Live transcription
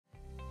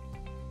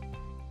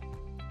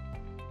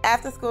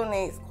After school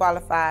needs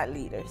qualified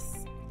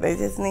leaders. They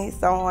just need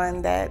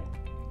someone that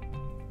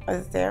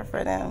is there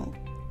for them,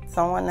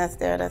 someone that's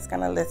there that's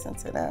going to listen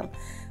to them,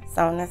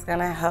 someone that's going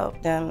to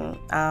help them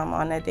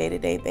on a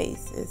day-to-day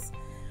basis.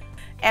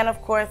 And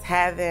of course,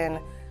 having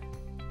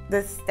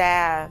the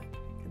staff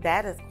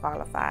that is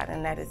qualified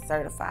and that is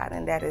certified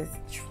and that is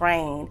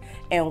trained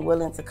and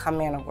willing to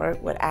come in and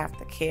work with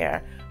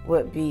aftercare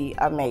would be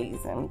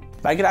amazing.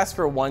 If I could ask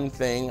for one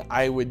thing,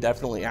 I would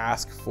definitely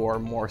ask for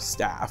more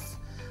staff.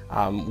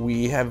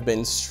 We have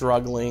been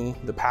struggling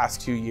the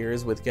past 2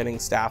 years with getting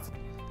staff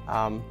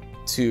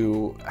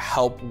to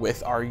help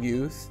with our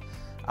youth.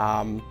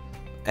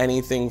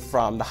 Anything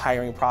from the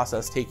hiring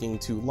process taking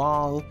too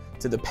long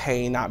to the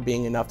pay not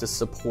being enough to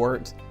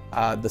support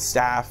the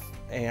staff,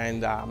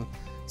 and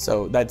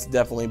so that's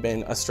definitely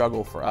been a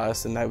struggle for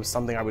us, and that was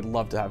something I would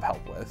love to have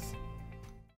help with.